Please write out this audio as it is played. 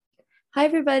Hi,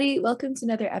 everybody. Welcome to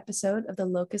another episode of the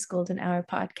Locust Golden Hour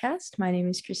podcast. My name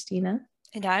is Christina.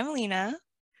 And I'm Lena.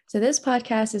 So, this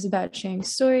podcast is about sharing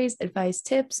stories, advice,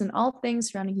 tips, and all things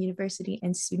surrounding university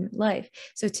and student life.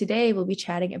 So, today we'll be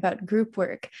chatting about group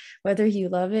work. Whether you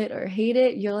love it or hate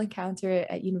it, you'll encounter it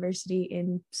at university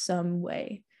in some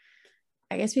way.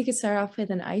 I guess we could start off with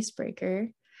an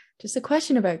icebreaker. Just a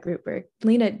question about group work.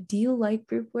 Lena, do you like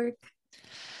group work?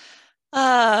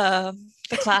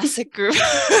 The classic group.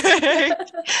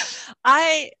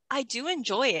 I do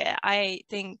enjoy it. I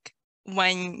think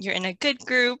when you're in a good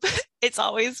group, it's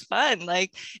always fun.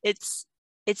 Like it's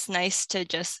nice to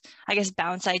just, I guess,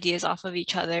 bounce ideas off of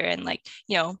each other, and like,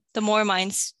 the more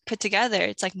minds put together,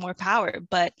 it's like more power.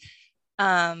 But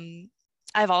I've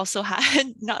also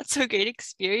had not so great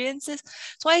experiences.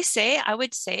 So I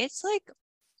would say it's like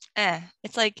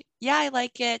it's like, yeah, I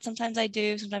like it. Sometimes I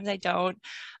do, sometimes I don't.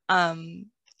 Um,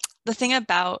 the thing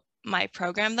about my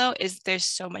program though is there's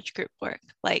so much group work.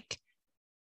 Like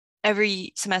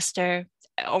every semester,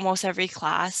 almost every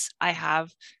class, I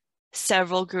have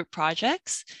several group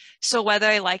projects. So whether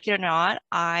I like it or not,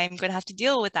 I'm going to have to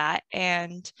deal with that.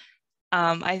 And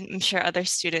I'm sure other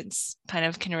students kind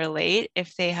of can relate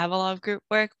if they have a lot of group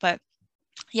work. But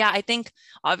yeah, I think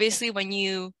obviously when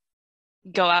you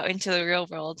go out into the real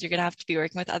world, you're going to have to be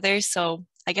working with others. So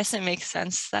I guess it makes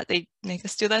sense that they make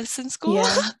us do this in school.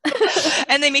 Yeah.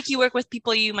 And they make you work with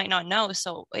people you might not know.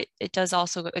 So it does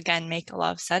also, again, make a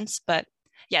lot of sense. But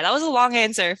yeah, that was a long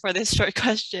answer for this short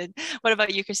question. What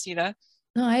about you, Christina?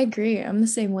 No, I agree. I'm the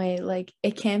same way. Like,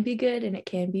 it can be good and it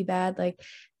can be bad. Like,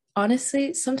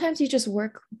 honestly, sometimes you just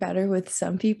work better with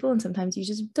some people and sometimes you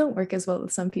just don't work as well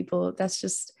with some people. That's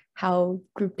just how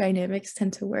group dynamics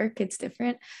tend to work. It's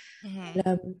different. Mm-hmm.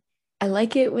 But, I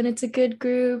like it when it's a good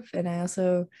group, and I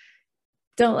also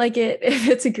don't like it if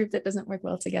it's a group that doesn't work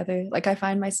well together. Like, I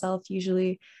find myself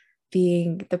usually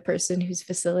being the person who's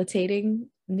facilitating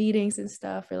meetings and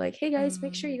stuff, or like, hey guys,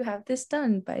 make sure you have this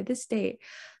done by this date.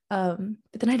 But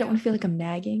then I don't Yeah. want to feel like I'm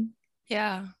nagging.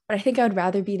 Yeah. But I think I would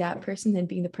rather be that person than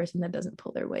being the person that doesn't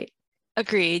pull their weight.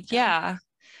 Agreed. Yeah.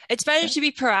 It's better to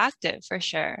be proactive for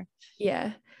sure.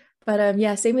 Yeah. But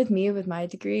yeah, same with me with my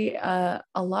degree. A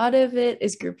lot of it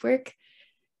is group work.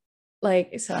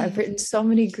 Like, so I've written so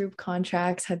many group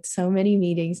contracts, had so many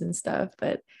meetings and stuff,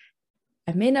 but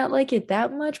I may not like it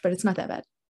that much, but it's not that bad.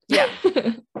 Yeah,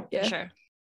 for Yeah. sure.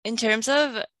 In terms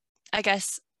of, I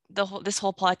guess, this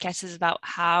whole podcast is about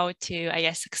how to, I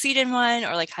guess, succeed in one,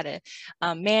 or like how to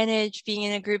manage being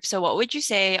in a group. So what would you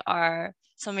say are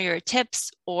some of your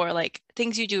tips or like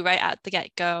things you do right at the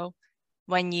get-go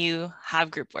when you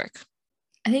have group work?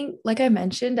 I think, like I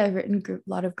mentioned, I've written a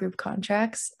lot of group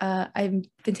contracts. I've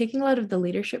been taking a lot of the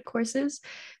leadership courses.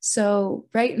 So,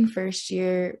 right in first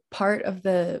year, part of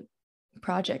the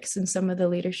projects in some of the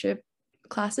leadership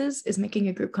classes is making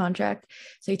a group contract.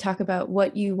 So, you talk about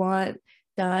what you want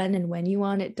done and when you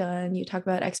want it done. You talk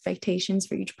about expectations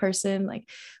for each person. Like,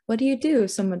 what do you do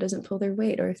if someone doesn't pull their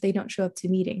weight or if they don't show up to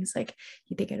meetings? Like,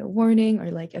 they get a warning, or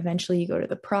like eventually you go to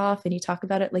the prof and you talk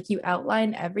about it. Like, you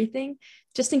outline everything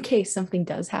just in case something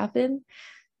does happen.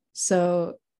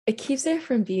 So it keeps there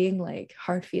from being like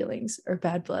hard feelings or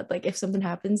bad blood. Like, if something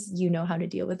happens, you know how to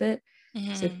deal with it. So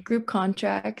Mm-hmm. group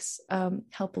contracts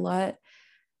help a lot.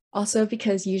 Also,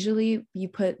 because usually you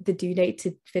put the due date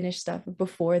to finish stuff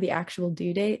before the actual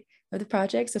due date of the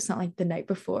project. So it's not like the night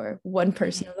before one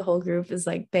person of the whole group is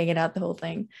like banging out the whole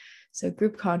thing. So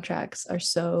group contracts are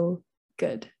so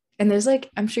good. And there's like,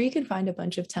 I'm sure you can find a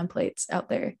bunch of templates out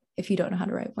there if you don't know how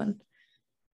to write one.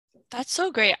 That's so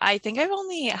great. I think I've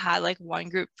only had like one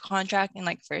group contract in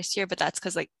like first year, but that's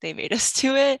because like they made us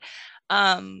do it.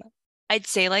 Um, I'd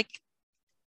say like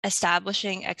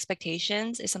establishing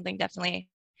expectations is something definitely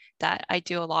that I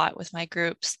do a lot with my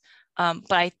groups.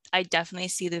 But I definitely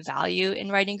see the value in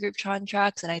writing group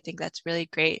contracts, and I think that's really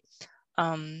great.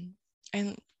 And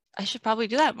I should probably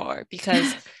do that more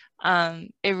because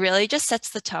it really just sets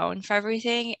the tone for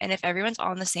everything. And if everyone's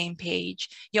on the same page,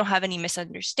 you don't have any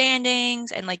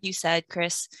misunderstandings. And like you said,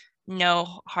 Chris,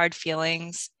 no hard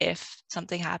feelings if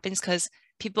something happens because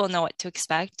people know what to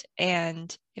expect.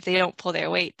 And if they don't pull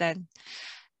their weight, then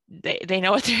they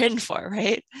know what they're in for,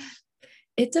 right?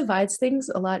 It divides things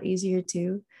a lot easier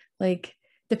too. Like,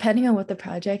 depending on what the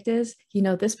project is,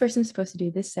 this person's supposed to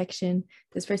do this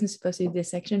person's supposed to do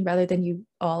this section, rather than you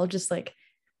all just like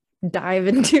dive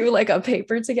into like a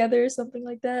paper together or something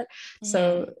like that. Mm-hmm.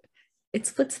 So it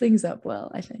splits things up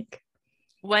well, I think.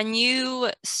 When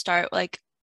you start like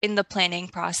in the planning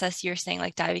process, you're saying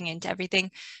like diving into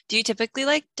everything, do you typically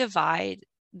like divide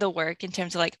the work in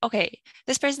terms of like, okay,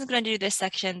 this person's going to do this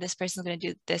section, this person's going to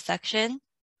do this section?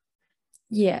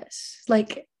 Yes.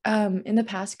 Like in the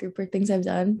past group work things I've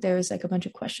done, there was like a bunch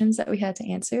of questions that we had to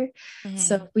answer. Mm-hmm.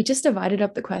 So we just divided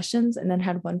up the questions and then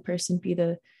had one person be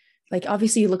the like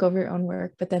obviously you look over your own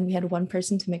work, but then we had one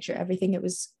person to make sure everything it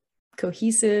was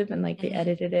cohesive and like they Mm-hmm.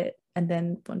 edited it and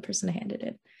then one person handed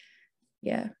it.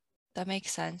 Yeah. That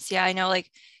makes sense. Yeah, I know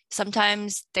like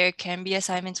sometimes there can be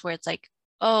assignments where it's like,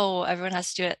 oh, everyone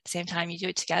has to do it at the same time. You do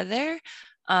it together.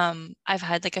 I've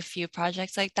had like a few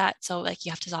projects like that. So like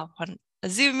you have to hop on a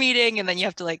Zoom meeting and then you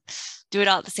have to like do it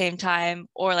all at the same time.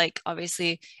 Or like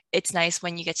obviously it's nice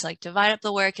when you get to like divide up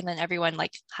the work and then everyone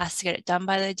like has to get it done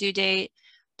by the due date.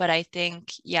 But I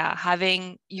think, yeah,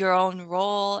 having your own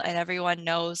role and everyone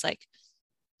knows like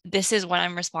this is what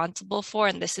I'm responsible for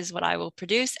and this is what I will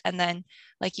produce. And then,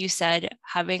 like you said,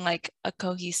 having like a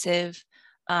cohesive,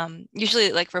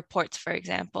 usually like reports, for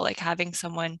example, like having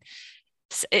someone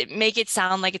make it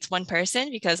sound like it's one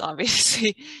person because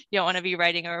obviously you don't want to be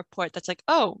writing a report that's like,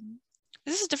 oh,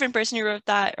 this is a different person who wrote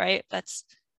that, right? That's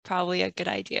probably a good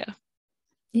idea.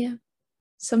 Yeah.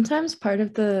 Sometimes part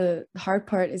of the hard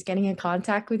part is getting in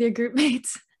contact with your group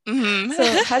mates. Mm-hmm.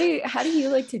 So how do you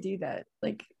like to do that?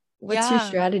 Like what's your Yeah.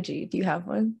 strategy? Do you have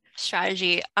one?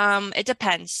 Strategy. It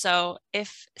depends. So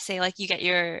if say like you get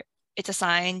it's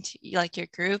assigned like your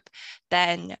group,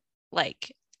 then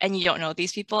like and you don't know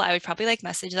these people, I would probably like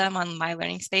message them on my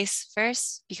learning space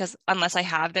first because unless I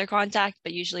have their contact,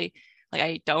 but usually like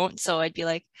I don't. So I'd be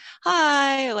like,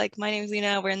 hi, like my name's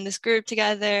Lena, we're in this group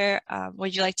together.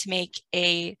 Would you like to make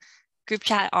a group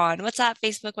chat on WhatsApp,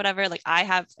 Facebook, whatever? Like I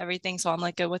have everything, so I'm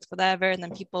like good with whatever, and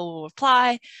then people will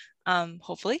reply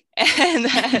hopefully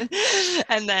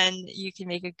and then you can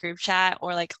make a group chat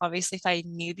or like obviously if I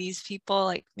knew these people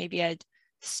like maybe I'd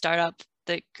start up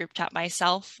the group chat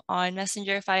myself on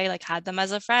Messenger if I like had them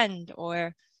as a friend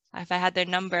or if I had their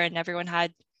number and everyone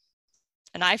had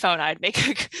an iPhone I'd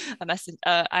make a message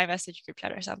iMessage group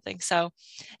chat or something. So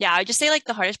yeah, I would just say like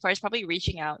the hardest part is probably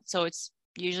reaching out. So it's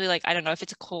usually like I don't know if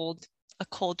it's a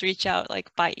cold reach out like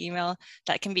by email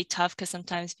that can be tough because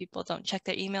sometimes people don't check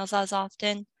their emails as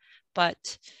often,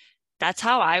 but that's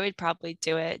how I would probably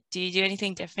do it. Do you do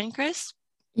anything different, Chris?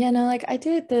 Yeah, no, like I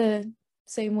do it the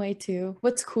same way too.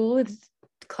 What's cool with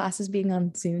classes being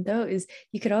on Zoom though is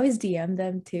you could always DM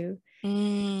them too.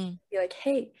 Mm, Be like,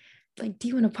 hey, like, do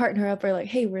you want to partner up? Or like,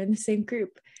 hey, we're in the same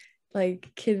group.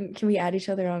 Like, can we add each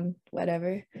other on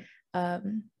whatever?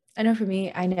 Um, I know for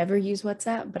me, I never use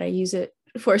WhatsApp, but I use it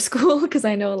for school because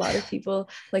I know a lot of people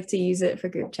like to use it for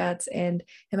group chats. And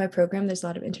in my program, there's a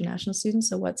lot of international students,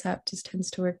 so WhatsApp just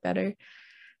tends to work better.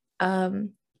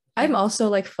 Um, I'm yeah. also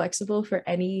like flexible for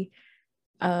any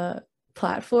uh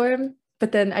platform,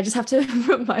 but then I just have to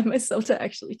remind myself to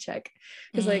actually check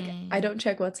because like I Mm, don't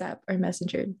check WhatsApp or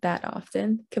Messenger that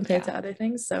often compared yeah. to other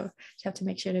things, so you have to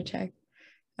make sure to check.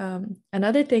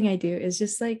 Another thing I do is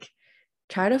just like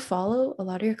try to follow a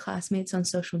lot of your classmates on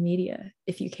social media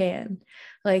if you can.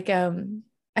 Like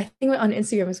I think on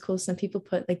Instagram is cool, some people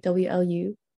put like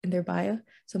WLU in their bio,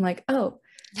 so I'm like, oh,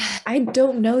 I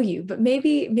don't know you, but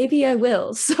maybe I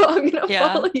will. So I'm gonna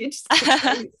Yeah. follow you just in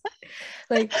case.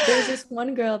 Like there's this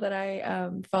one girl that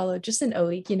I followed just in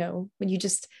OEEC, when you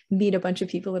just meet a bunch of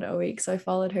people in OEEC. So I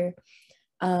followed her.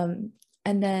 Um,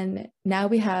 and then now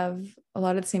we have a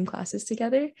lot of the same classes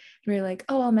together. And we're like,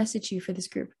 oh, I'll message you for this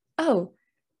group. Oh,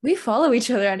 we follow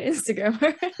each other on Instagram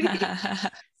already.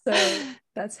 So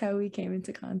that's how we came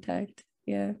into contact.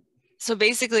 Yeah. So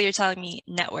basically, you're telling me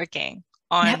networking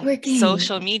on Networking.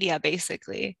 social media,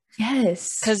 basically,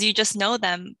 Yes. because you just know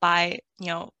them by,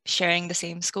 sharing the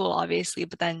same school, obviously,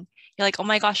 but then you're like, oh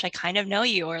my gosh, I kind of know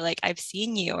you, or like I've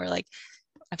seen you, or like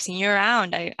I've seen you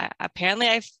around. I apparently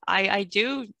I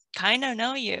do kind of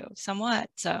know you somewhat.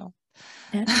 So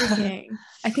Networking.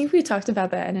 I think we talked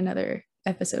about that in another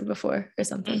episode before or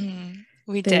something.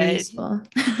 we Very did. useful.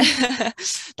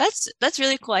 That's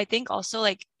really cool. I think also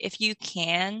like if you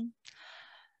can,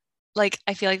 like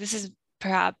I feel like this is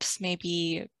perhaps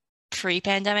maybe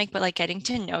pre-pandemic, but like getting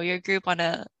to know your group on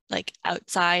a like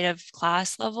outside of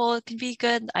class level it can be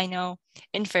good. I know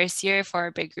in first year for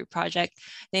a big group project,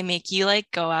 they make you like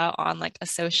go out on like a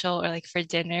social or like for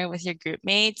dinner with your group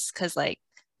mates because like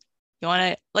you want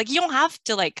to like you don't have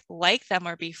to like them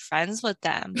or be friends with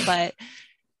them, but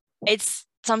it's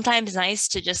sometimes nice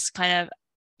to just kind of,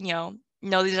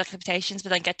 know these expectations, but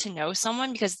then get to know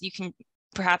someone because you can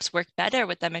perhaps work better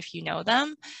with them if you know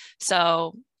them.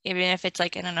 So even if it's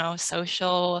like, I don't know,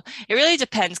 social, it really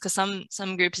depends because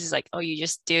some groups is like, oh, you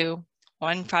just do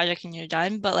one project and you're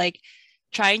done. But like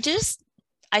trying to just,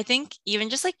 I think even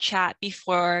just like chat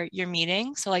before your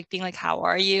meeting. So like being like, how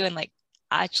are you? And like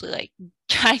actually like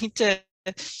trying to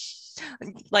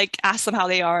like ask them how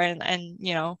they are, and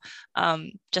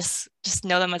just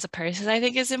know them as a person, I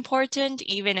think is important,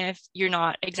 even if you're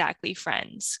not exactly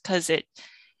friends, because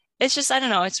it's just, I don't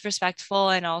know, it's respectful,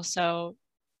 and also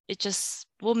it just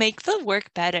will make the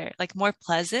work better, like more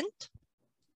pleasant.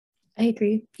 I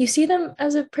agree. You see them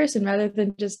as a person rather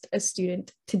than just a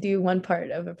student to do one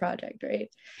part of a project, right?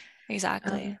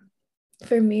 Exactly. Um,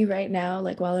 for me right now,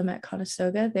 like while I'm at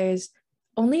Conestoga, there's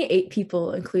only 8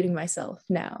 people, including myself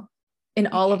now, in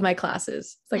all of my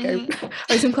classes. It's like Mhm.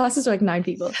 our Zoom classes are like 9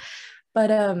 people. But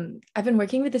I've been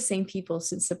working with the same people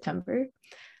since September.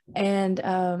 And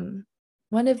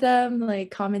one of them like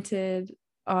commented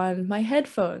on my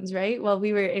headphones, right? While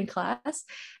we were in class.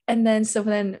 And then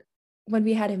when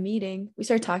we had a meeting, we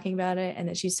started talking about it. And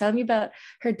then she was telling me about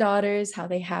her daughters, how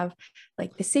they have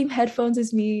like the same headphones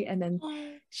as me. And then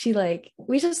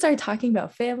we just started talking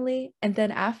about family. And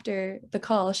then after the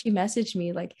call, she messaged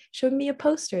me, like showing me a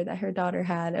poster that her daughter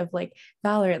had of like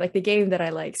Valorant, like the game that I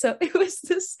like. So it was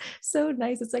just so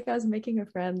nice. It's like I was making a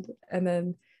friend. And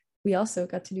then we also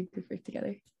got to do group work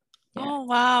together. Yeah. Oh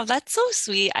wow, that's so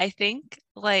sweet. I think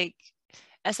like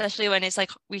especially when it's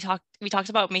like we talked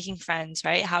about making friends,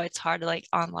 right? How it's hard to like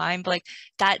online, but like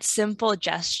that simple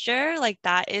gesture, like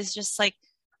that is just like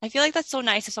I feel like that's so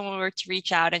nice if someone were to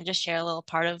reach out and just share a little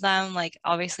part of them. Like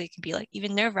obviously it can be like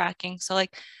even nerve-wracking. So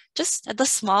like just the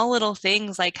small little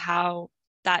things like how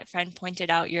that friend pointed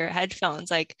out your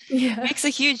headphones, like Yeah. makes a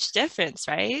huge difference,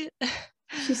 right?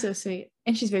 She's so sweet.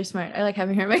 And she's very smart. I like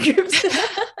having her in my groups.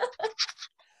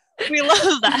 We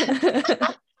love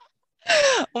that.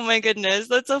 Oh my goodness,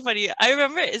 that's so funny. I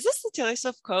remember, is this the Taylor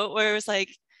Swift quote where it was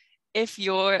like, if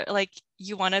you're like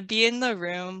you want to be in the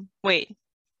room, wait,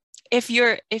 if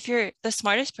you're the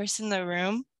smartest person in the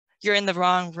room, you're in the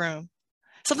wrong room.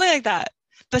 Something like that.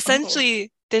 But Oh,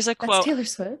 essentially, there's a that's quote, Taylor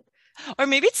Swift. or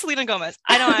maybe it's Selena Gomez.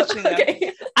 I don't actually know.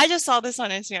 Okay. I just saw this on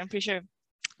Instagram, I'm pretty sure.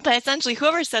 But essentially,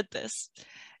 whoever said this,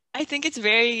 I think it's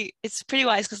pretty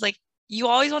wise because like you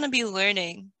always want to be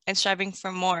learning and striving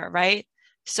for more, right?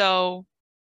 So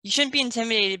you shouldn't be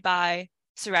intimidated by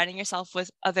surrounding yourself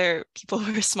with other people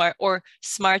who are smart or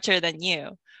smarter than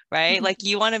you, right? Like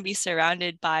you want to be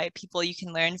surrounded by people you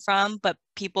can learn from, but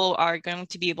people are going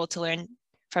to be able to learn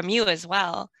from you as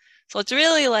well. So it's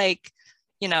really like,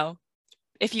 you know,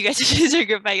 if you guys choose your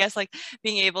group, I guess like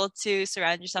being able to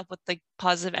surround yourself with like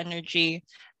positive energy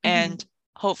and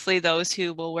hopefully those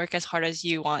who will work as hard as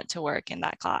you want to work in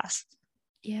that class.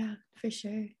 Yeah, for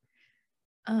sure.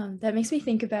 That makes me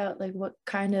think about like what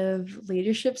kind of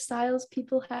leadership styles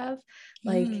people have.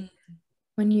 Like Mm.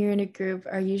 when you're in a group,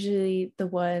 are usually the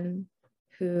one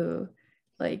who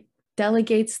like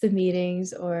delegates the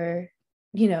meetings or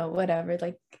whatever.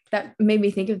 Like that made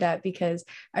me think of that because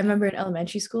I remember in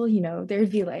elementary school, there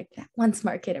would be like that one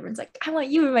smart kid. Everyone's like, I want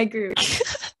you in my group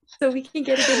so we can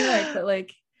get a good mark. But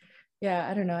like, yeah,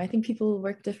 I don't know. I think people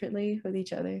work differently with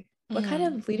each other. What kind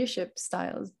Mm. of leadership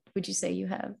styles would you say you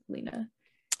have, Lena?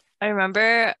 I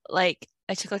remember like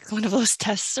I took like one of those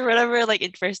tests or whatever, like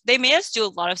in first, they made us do a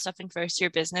lot of stuff in first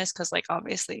year business because like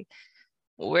obviously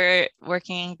we're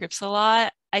working in groups a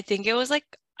lot. I think it was like,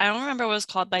 I don't remember what it was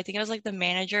called, but I think it was like the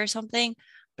manager or something.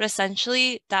 But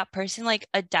essentially that person like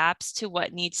adapts to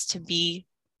what needs to be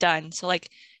done. So like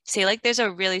say like there's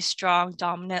a really strong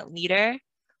dominant leader,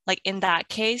 like in that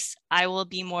case, I will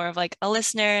be more of like a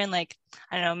listener and like,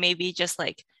 I don't know, maybe just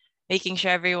like making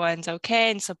sure everyone's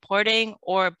okay and supporting,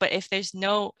 or but if there's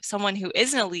no someone who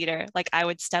isn't a leader, like I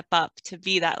would step up to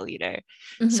be that leader.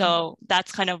 Mm-hmm. So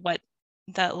that's kind of what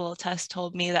that little test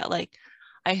told me, that like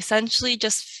I essentially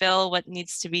just fill what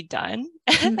needs to be done.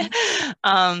 Mm-hmm.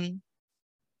 um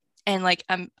and like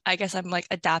I guess I'm like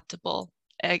adaptable,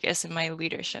 I guess, in my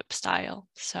leadership style.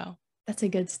 So That's a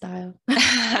good style.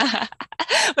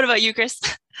 what about you, Chris?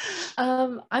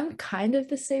 I'm kind of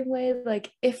the same way.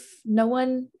 Like if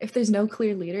there's no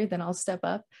clear leader, then I'll step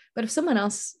up. But if someone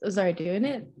else is already doing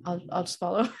it, I'll just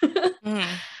follow.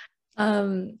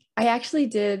 Mm. I actually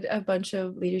did a bunch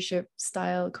of leadership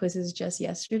style quizzes just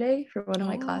yesterday for one of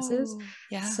my classes. Oh,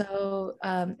 yeah. So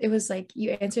it was like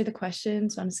you answer the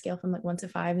questions on a scale from like 1 to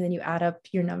 5, and then you add up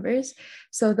your numbers.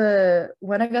 So the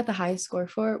one I got the highest score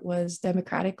for was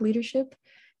democratic leadership.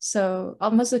 So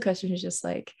most of the questions was just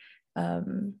like,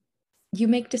 um, you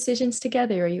make decisions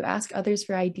together or you ask others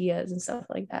for ideas and stuff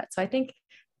like that. So I think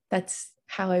that's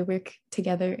how I work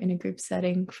together in a group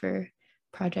setting for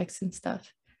projects and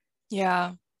stuff.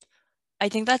 Yeah, I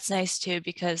think that's nice too,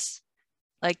 because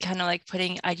like kind of like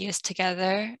putting ideas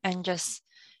together and just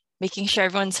making sure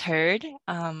everyone's heard.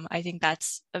 I think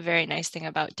that's a very nice thing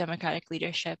about democratic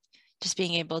leadership, just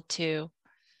being able to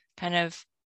kind of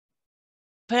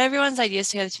put everyone's ideas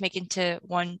together to make into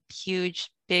one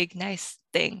huge, big, nice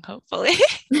thing, hopefully.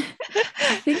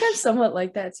 I think I'm somewhat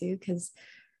like that too, because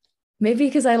maybe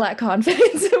because I lack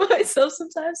confidence in myself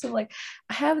sometimes. So I'm like,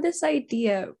 I have this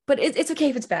idea, but it's okay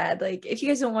if it's bad. Like, if you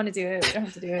guys don't want to do it, we don't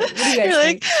have to do it. What do you guys You're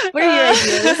like, think? What are your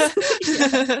ideas?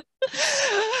 Yeah.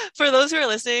 For those who are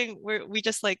listening, we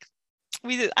just like,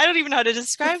 I don't even know how to The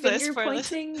describe this finger for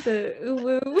pointing, the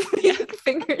ooh woo yeah.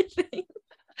 finger thing.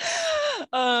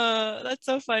 That's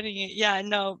so funny. Yeah,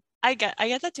 no, I get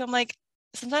that too. I'm like,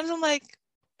 sometimes I'm like,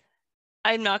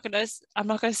 I'm not gonna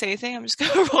say anything. I'm just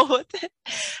gonna roll with it.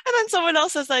 And then someone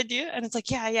else has the idea, and it's like,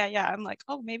 yeah. I'm like,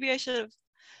 oh, maybe I should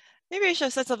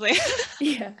have said something.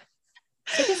 Yeah.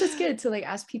 So I guess it's good to like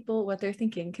ask people what they're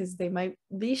thinking, because they might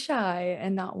be shy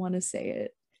and not want to say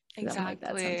it. Because I'm like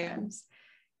that Exactly. sometimes.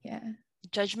 Yeah.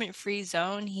 Judgment-free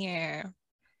zone here.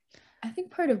 I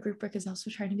think part of group work is also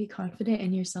trying to be confident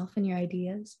in yourself and your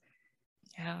ideas,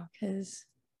 Yeah. because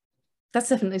that's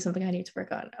definitely something I need to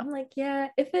work on. I'm like, yeah,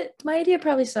 if my idea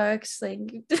probably sucks, like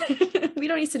we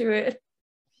don't need to do it.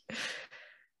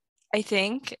 I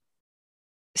think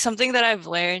something that I've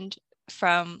learned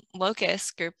from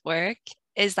Locust group work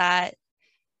is that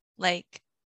like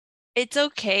it's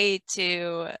okay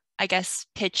to, I guess,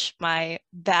 pitch my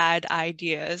bad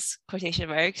ideas, quotation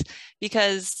marks,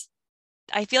 because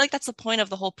I feel like that's the point of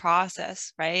the whole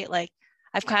process, right? Like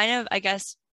I've kind of, I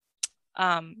guess,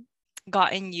 um,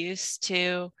 gotten used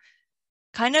to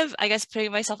kind of, I guess,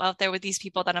 putting myself out there with these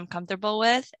people that I'm comfortable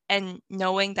with and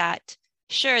knowing that,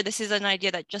 sure, this is an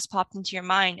idea that just popped into your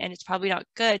mind and it's probably not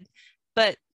good,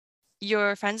 but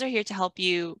your friends are here to help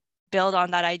you build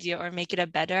on that idea or make it a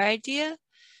better idea.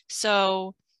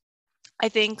 So I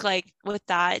think like with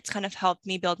that, it's kind of helped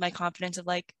me build my confidence of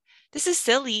like, this is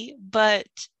silly, but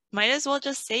might as well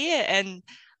just say it. And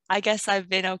I guess I've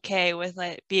been okay with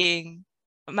like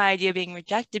my idea being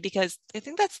rejected, because I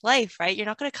think that's life, right? You're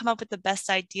not going to come up with the best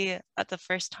idea at the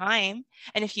first time.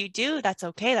 And if you do, that's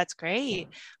okay, that's great.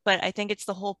 But I think it's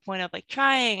the whole point of like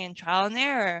trying and trial and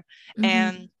error. Mm-hmm.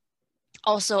 And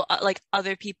also like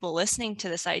other people listening to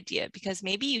this idea, because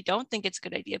maybe you don't think it's a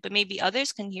good idea, but maybe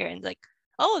others can hear and like,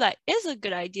 oh, that is a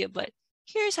good idea, but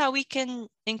here's how we can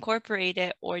incorporate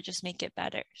it or just make it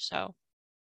better. So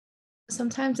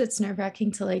Sometimes it's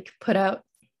nerve-wracking to like put out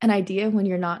an idea when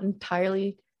you're not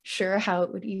entirely sure how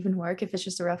it would even work, if it's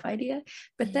just a rough idea,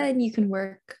 but then you can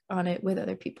work on it with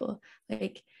other people.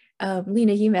 Like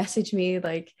Lena, you message me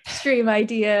like stream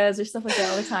ideas or stuff like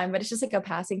that all the time, but it's just like a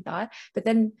passing thought. But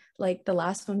then like the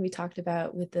last one we talked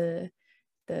about with the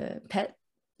pet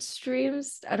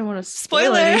streams, I don't want to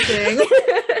spoil spoiler. anything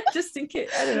just in case,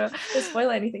 I don't know, don't spoil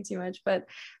anything too much, but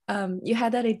you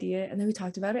had that idea and then we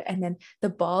talked about it and then the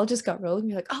ball just got rolling.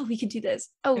 You're like, oh, we can do this,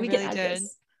 oh, It we can really add did.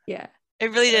 this. Yeah,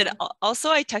 It really did. so Also,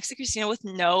 I texted Christina with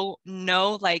no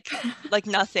like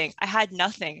nothing. I had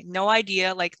nothing, no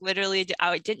idea. Like literally,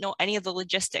 I didn't know any of the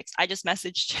logistics. I just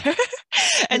messaged her,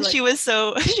 you're and like, she was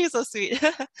so sweet.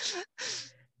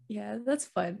 yeah, that's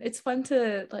fun. It's fun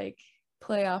to like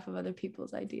play off of other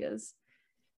people's ideas.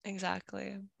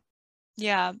 Exactly.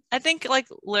 Yeah, I think like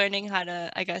learning how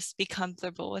to, I guess, be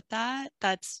comfortable with that,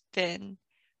 that's been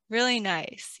really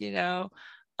nice, you know?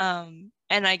 And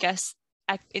I guess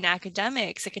in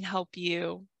academics, it can help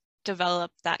you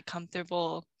develop that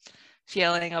comfortable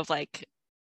feeling of like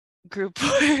group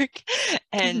work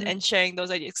and Mhm. sharing those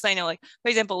ideas. Because I know, like, for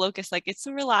example, Locust, like it's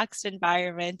a relaxed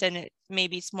environment and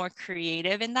maybe it's more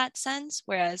creative in that sense.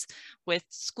 Whereas with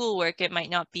schoolwork, it might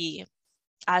not be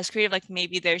as creative. Like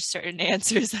maybe there's certain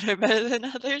answers that are better than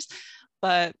others,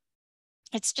 but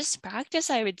it's just practice,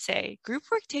 I would say. Group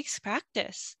work takes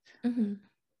practice. Mhm.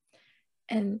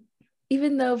 And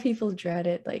even though people dread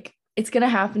it, like it's going to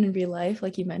happen in real life,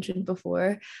 like you mentioned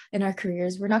before, in our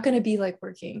careers, we're not going to be like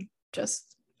working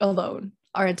just alone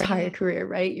our entire Mhm. career,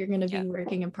 right? You're going to Yeah. be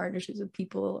working in partnerships with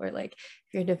people, or like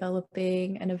if you're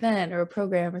developing an event or a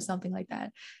program or something like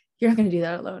that, you're not going to do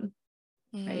that alone,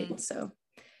 right? Mhm. So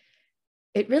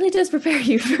it really does prepare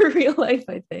you for real life,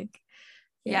 I think.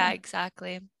 Yeah, Yeah.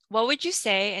 exactly. What would you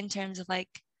say in terms of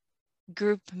like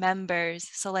group members?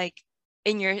 So like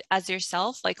in your as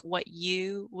yourself, like what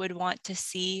you would want to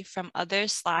see from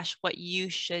others slash what you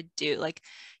should do. Like,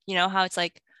 you know how it's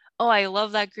like, oh, I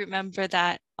love that group member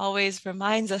that always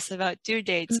reminds us about due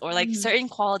dates or like Mhm. certain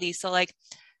qualities. So like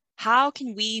how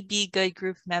can we be good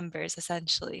group members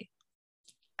essentially?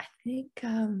 I think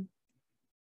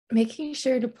making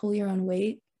sure to pull your own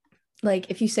weight. Like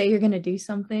if you say you're going to do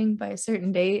something by a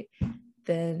certain date,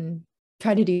 then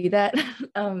try to do that.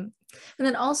 And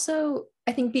then also,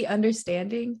 I think be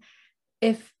understanding.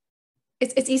 If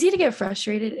it's easy to get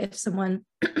frustrated if someone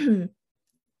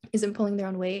isn't pulling their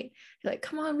own weight, you're like,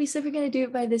 come on, we said we're going to do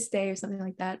it by this day or something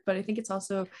like that. But I think it's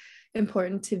also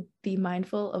important to be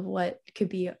mindful of what could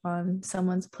be on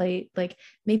someone's plate. Like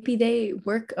maybe they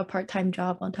work a part-time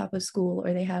job on top of school,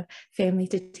 or they have family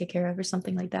to take care of or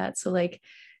something like that. So like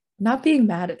not being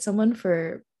mad at someone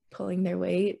for pulling their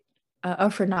weight,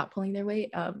 or for not pulling their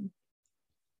weight. But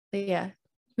yeah,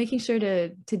 making sure to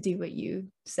do what you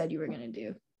said you were going to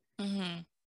do. Mm-hmm.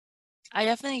 I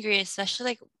definitely agree, especially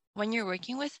like when you're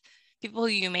working with people who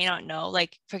you may not know.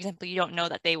 Like, for example, you don't know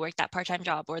that they work that part-time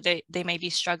job, or they may be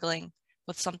struggling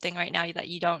with something right now that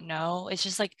you don't know. It's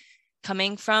just like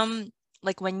coming from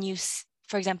like when you,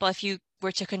 for example, if you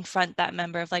were to confront that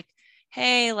member of like,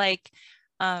 hey, like,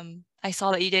 I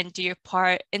saw that you didn't do your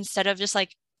part, instead of just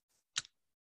like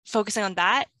focusing on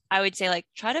that, I would say like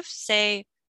try to say,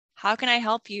 how can I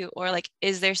help you? Or like,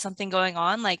 is there something going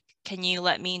on? Like, can you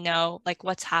let me know like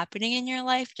what's happening in your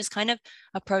life? Just kind of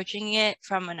approaching it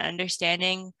from an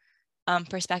understanding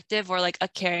perspective, or like a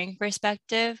caring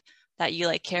perspective, that you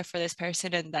like care for this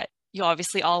person and that you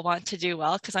obviously all want to do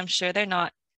well, because I'm sure they're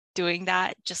not doing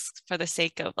that just for the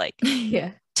sake of like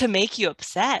Yeah. to make you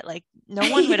upset. Like no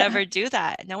one would Yeah. ever do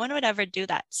that. No one would ever do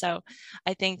that. So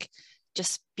I think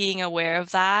just being aware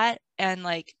of that and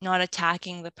like not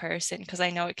attacking the person, because I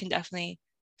know it can definitely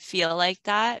feel like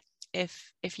that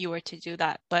if you were to do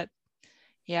that. But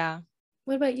yeah.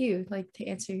 What about you? Like, to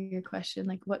answer your question,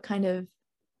 like what kind of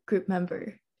group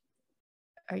member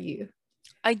are you?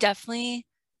 I definitely,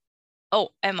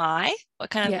 oh, am I? What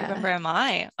kind of group Yeah. member am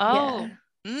I? Yeah. Oh,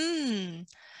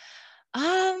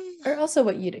 um, Or also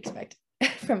what you'd expect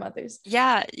from others.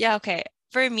 yeah, okay.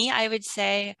 For me, I would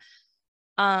say,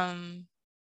 um,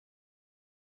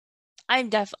 I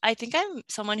think I'm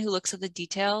someone who looks at the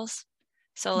details.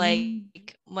 So like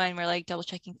Mm. when we're like double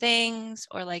checking things,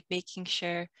 or like making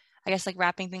sure, I guess like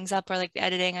wrapping things up, or like the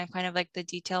editing, I'm kind of like the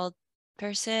detailed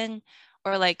person.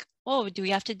 Or like, oh, do we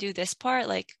have to do this part?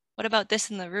 Like, what about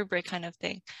this in the rubric kind of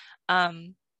thing?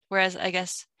 Whereas I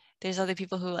guess there's other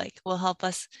people who like will help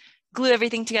us glue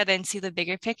everything together and see the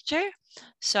bigger picture.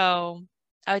 So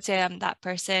I would say I'm that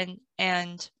person.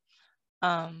 And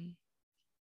um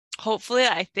hopefully,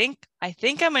 I think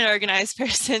I'm an organized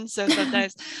person, so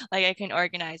sometimes like I can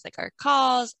organize like our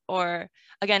calls. Or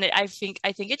again, I think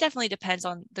it definitely depends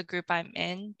on the group I'm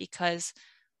in, because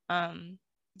um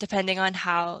depending on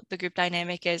how the group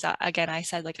dynamic is, again, I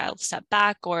said like I'll step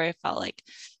back, or if I'll like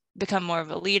become more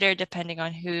of a leader depending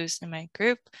on who's in my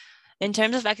group. In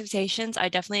terms of expectations, I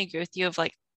definitely agree with you of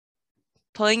like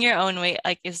pulling your own weight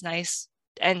like is nice,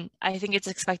 and I think it's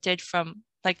expected from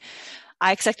like,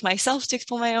 I expect myself to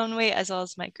pull my own weight as well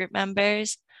as my group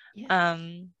members. Yeah.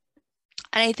 Um,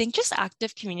 and I think just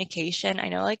active communication, I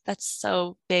know like that's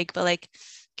so big, but like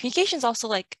communication is also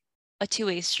like a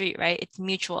two-way street, right? It's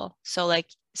mutual. So like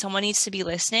someone needs to be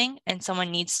listening, and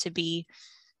someone needs to be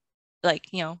like,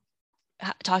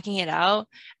 talking it out.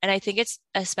 And I think it's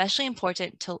especially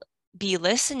important to be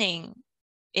listening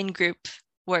in group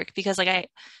work, because like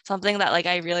something that like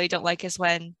I really don't like is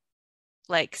when,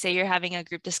 like, say you're having a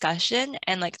group discussion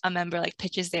and like a member like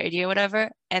pitches their idea or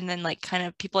whatever, and then like kind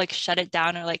of people like shut it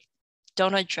down, or like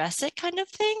don't address it kind of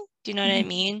thing. Do you know what I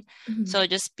mean? Mm-hmm. So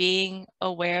just being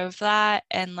aware of that,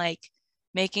 and like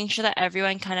making sure that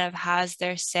everyone kind of has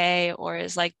their say, or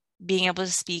is like being able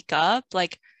to speak up.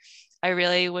 Like I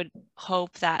really would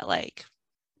hope that like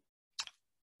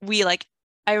we like,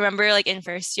 I remember like in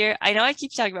first year, I know I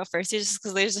keep talking about first year just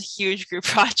because there's a huge group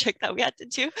project that we had to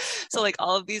do. So like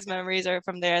all of these memories are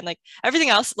from there, and like everything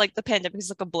else, like the pandemic is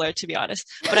like a blur, to be honest.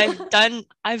 But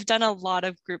I've done a lot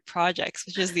of group projects,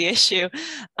 which is the issue.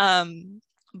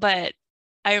 But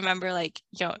I remember like,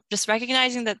 just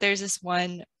recognizing that there's this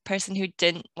one person who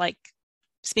didn't like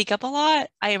speak up a lot.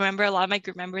 I remember a lot of my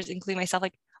group members, including myself,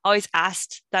 like always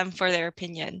asked them for their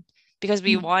opinion, because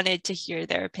we wanted to hear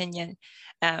their opinion.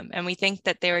 And we think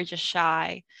that they were just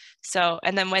shy. So,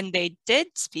 and then when they did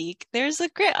speak, there's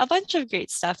a bunch of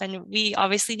great stuff. And we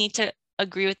obviously need to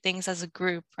agree with things as a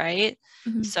group, right?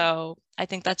 Mm-hmm. So I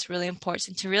think that's really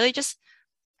important, to really just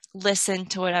listen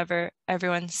to whatever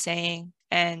everyone's saying,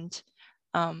 and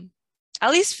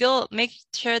at least make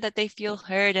sure that they feel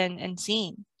heard and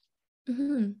seen.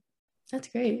 Mm-hmm. That's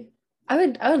great. I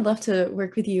would love to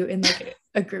work with you in like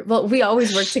a group. Well, we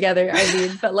always work together, I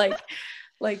mean, but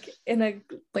like in a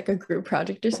group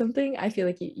project or something. I feel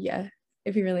like yeah,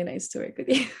 it'd be really nice to work with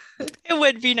you. It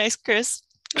would be nice, Chris.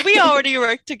 We already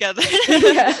work together.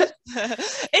 Yeah.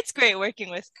 It's great working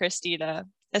with Christina,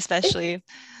 especially.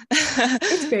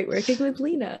 It's great working with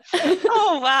Lena.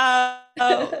 Oh, wow.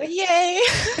 Yay.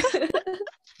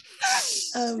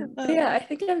 But yeah, I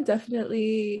think I'm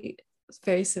definitely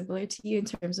very similar to you in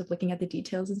terms of looking at the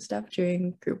details and stuff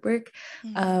during group work.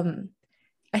 Mhm.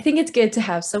 I think it's good to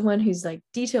have someone who's like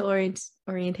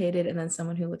orientated and then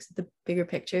someone who looks at the bigger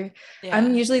picture.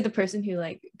 I'm Yeah. usually the person who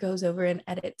like goes over and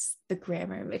edits the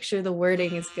grammar, make sure the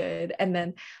wording is good, and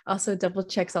then also double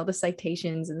checks all the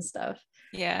citations and stuff.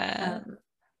 Yeah.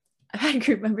 I've had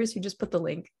group members who just put the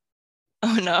link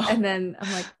Oh no. and then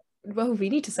I'm like, well, we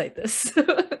need to cite this.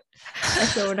 I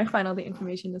show when I find all the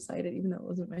information to cite it, even though it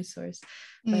wasn't my source.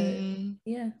 But Mm.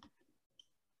 yeah.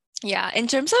 Yeah, in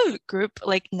terms of group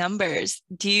like numbers,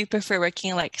 do you prefer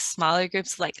working like smaller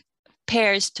groups like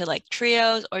pairs to like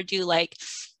trios, or do you like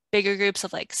bigger groups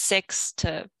of like six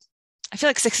to, I feel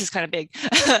like six is kind of big,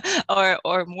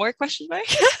 or more question mark?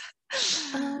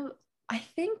 Um, I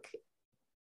think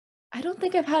I don't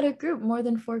think I've had a group more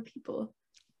than 4 people.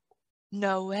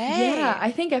 No Yeah, way.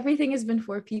 I think everything has been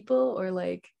 4 people or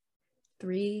like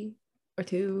 3 or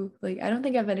 2. Like I don't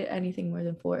think I've had anything more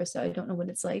than 4, so I don't know what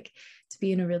it's like to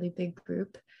be in a really big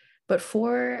group. But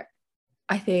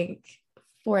I think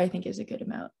 4 is a good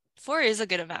amount. Four is a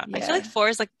good amount. I feel like Yeah. four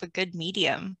is like the good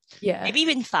medium. Yeah. Maybe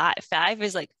even five. Five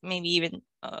is like maybe even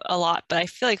a lot, but I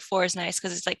feel like four is nice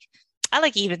because it's like I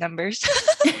like even numbers.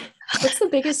 What's the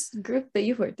biggest group that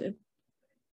you've worked in?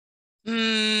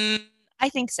 Mm, I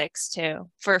think six too.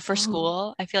 For Oh,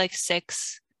 school, I feel like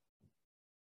six.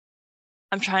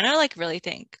 I'm trying to like really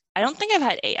think. I don't think I've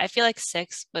had eight. I feel like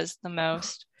six was the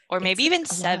most, or it's maybe like even a lot.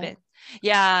 seven.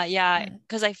 Yeah, yeah. Yeah.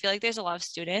 Because I feel like there's a lot of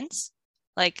students.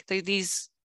 Like these,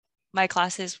 my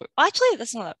classes were well, actually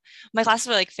that's not my classes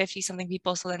were like 50 something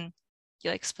people. So then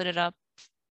you like split it up.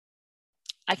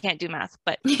 I can't do math,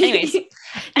 but anyways, Your group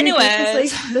is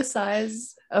anyways, like the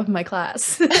size of my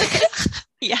class.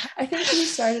 yeah. I think we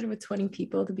started with 20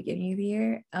 people at the beginning of the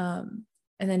year. And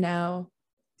then now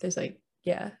there's like,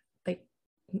 yeah, like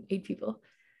 8 people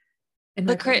in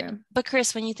my But Chris, program. but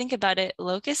Chris, when you think about it,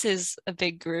 Locus is a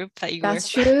big group that you work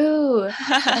That's with. true.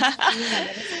 That's true.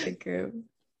 That is a big group.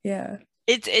 Yeah.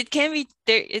 It can be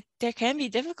there. There can be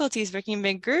difficulties working in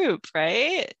big group,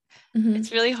 right? It's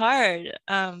Mhm. really hard.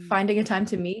 Finding a time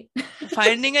to meet.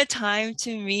 Finding a time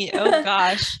to meet. Oh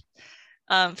gosh.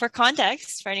 For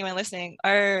context, for anyone listening,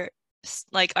 our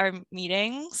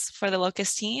meetings for the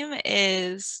Locust team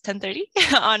is 10:30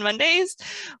 on Mondays,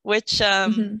 which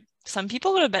Mhm. some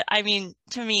people would have been, I mean,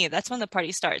 to me, that's when the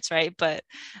party starts, right? But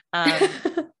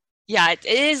yeah, it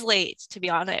is late, to be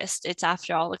honest. It's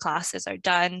after all the classes are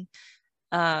done.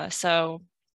 So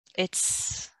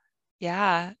it's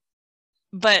yeah.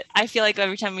 But I feel like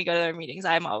every time we go to their meetings,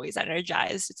 I'm always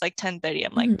energized. It's like 10:30,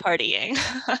 I'm like Mhm.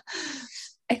 partying.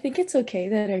 I think it's okay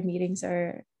that our meetings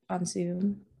are on Zoom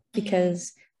Mhm.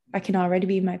 because I can already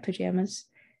be in my pajamas.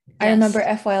 I remember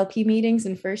Yes. FYLP meetings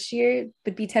in first year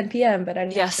would be 10 p.m., but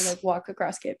I'd have to Yes. like walk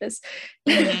across campus.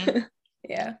 Hmm.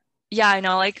 Yeah. Yeah, I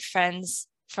know like friends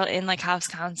for in like house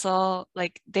council,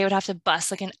 like they would have to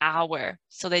bus like an hour.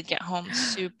 So they'd get home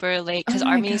super late Oh because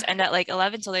our my meetings God. end at like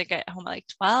 11, so they get home at like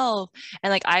 12.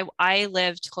 And like I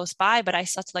lived close by, but I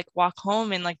still had to like walk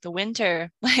home in like the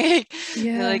winter, like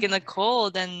Yeah. in the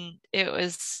cold, and it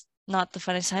was not the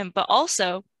funnest time. But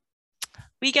also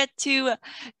we get to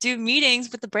do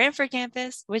meetings with the Brantford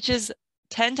campus, which is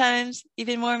 10 times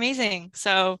even more amazing.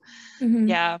 So Hmm.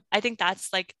 yeah, I think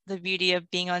that's like the beauty of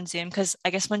being on Zoom because I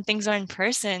guess when things are in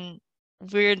person,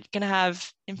 we're gonna have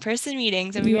in-person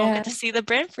meetings and we won't get to Yeah. see the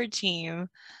Brantford team.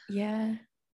 Yeah.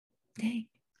 Dang.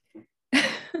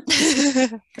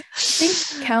 I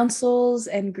think councils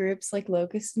and groups like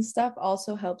Locust and stuff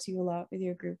also helps you a lot with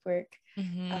your group work.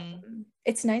 Hmm.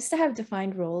 It's nice to have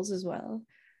defined roles as well.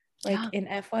 Like Yeah. in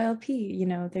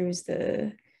FYLP, there's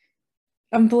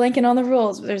I'm blanking on the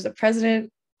rules, but there's the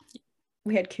president.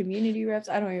 We had community reps.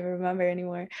 I don't even remember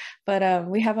anymore. But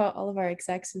we have all of our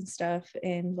execs and stuff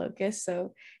in Locust.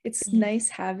 So it's Mhm. nice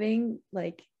having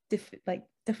like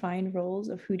defined roles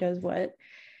of who does what.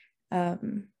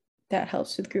 Um, that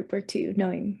helps with group work too,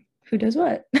 knowing who does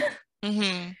what.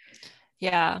 Hmm.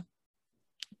 Yeah,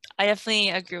 I definitely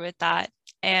agree with that.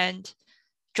 And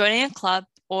joining a club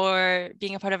or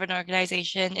being a part of an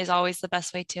organization is always the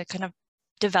best way to kind of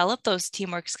develop those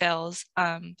teamwork skills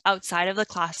outside of the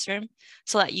classroom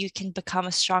so that you can become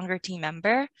a stronger team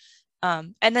member.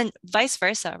 And then vice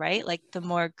versa, right? Like the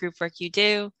more group work you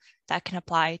do, that can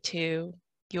apply to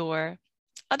your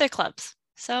other clubs.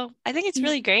 So I think it's Yeah,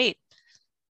 really great.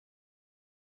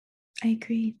 I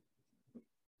agree.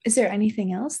 Is there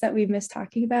anything else that we've missed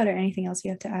talking about or anything else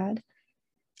you have to add?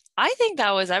 I think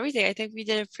that was everything. I think we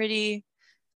did a pretty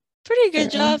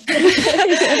good Thorough. job.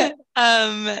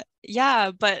 Yeah. Yeah,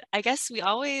 but I guess we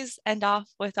always end off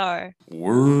with our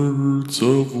Words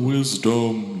of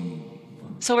wisdom.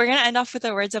 So we're going to end off with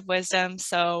the words of wisdom.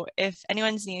 So if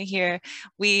anyone's new here,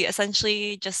 we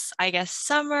essentially just, I guess,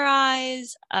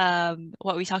 summarize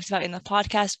what we talked about in the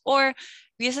podcast, or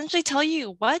we essentially tell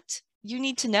you what you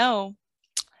need to know.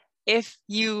 If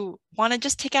you want to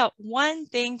just take out one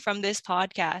thing from this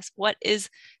podcast, what is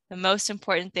the most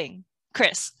important thing?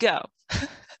 Chris, go.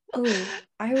 Oh,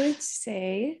 I would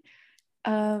say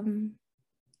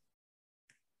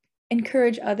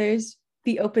encourage others,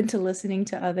 be open to listening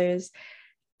to others.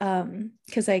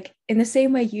 Because like in the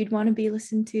same way you'd want to be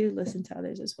listened to, listen to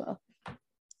others as well.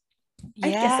 Yeah. I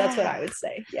guess that's what I would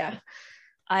say. Yeah.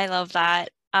 I love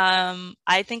that.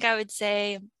 I think I would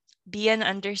say be an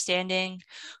understanding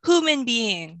human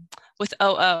being with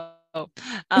OO.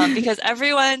 Because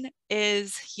everyone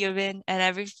is human and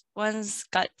everyone's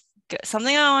got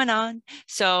something going on.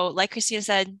 So like Christina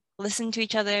said, listen to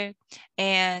each other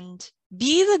and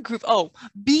be the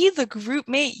group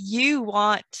mate you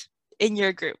want in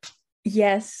your group.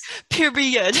 Yes.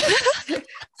 Period.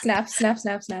 Snaps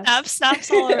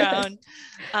all around.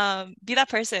 Be that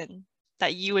person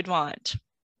that you would want.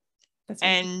 That's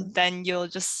and cool. Then you'll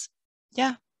just,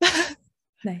 yeah.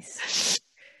 Nice.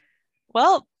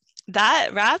 Well, that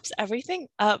wraps everything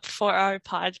up for our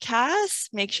podcast.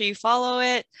 Make sure you follow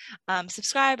it,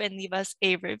 subscribe, and leave us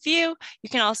a review. You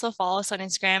can also follow us on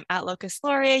Instagram at Locus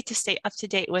Laurier to stay up to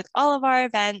date with all of our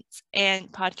events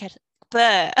and podcast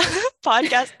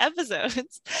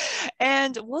episodes.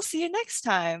 And we'll see you next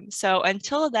time. So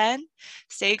until then,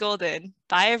 stay golden.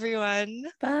 Bye, everyone.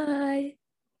 Bye.